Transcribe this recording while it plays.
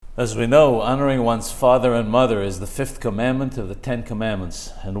As we know, honoring one's father and mother is the fifth commandment of the 10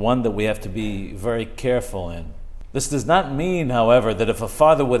 commandments, and one that we have to be very careful in. This does not mean, however, that if a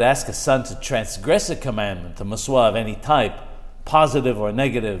father would ask a son to transgress a commandment, a mitzvah of any type, positive or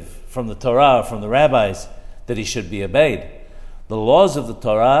negative, from the Torah or from the rabbis, that he should be obeyed. The laws of the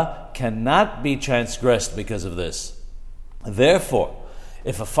Torah cannot be transgressed because of this. Therefore,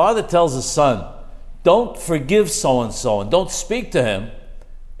 if a father tells his son, don't forgive so-and-so and don't speak to him,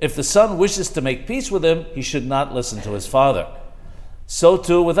 if the son wishes to make peace with him, he should not listen to his father. So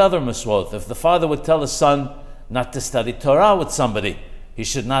too with other mitzvot. If the father would tell his son not to study Torah with somebody, he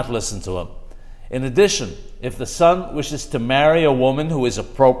should not listen to him. In addition, if the son wishes to marry a woman who is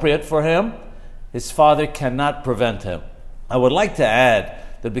appropriate for him, his father cannot prevent him. I would like to add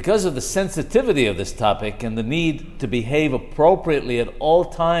that because of the sensitivity of this topic and the need to behave appropriately at all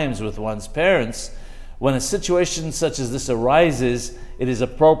times with one's parents, when a situation such as this arises, it is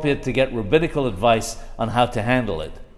appropriate to get rabbinical advice on how to handle it.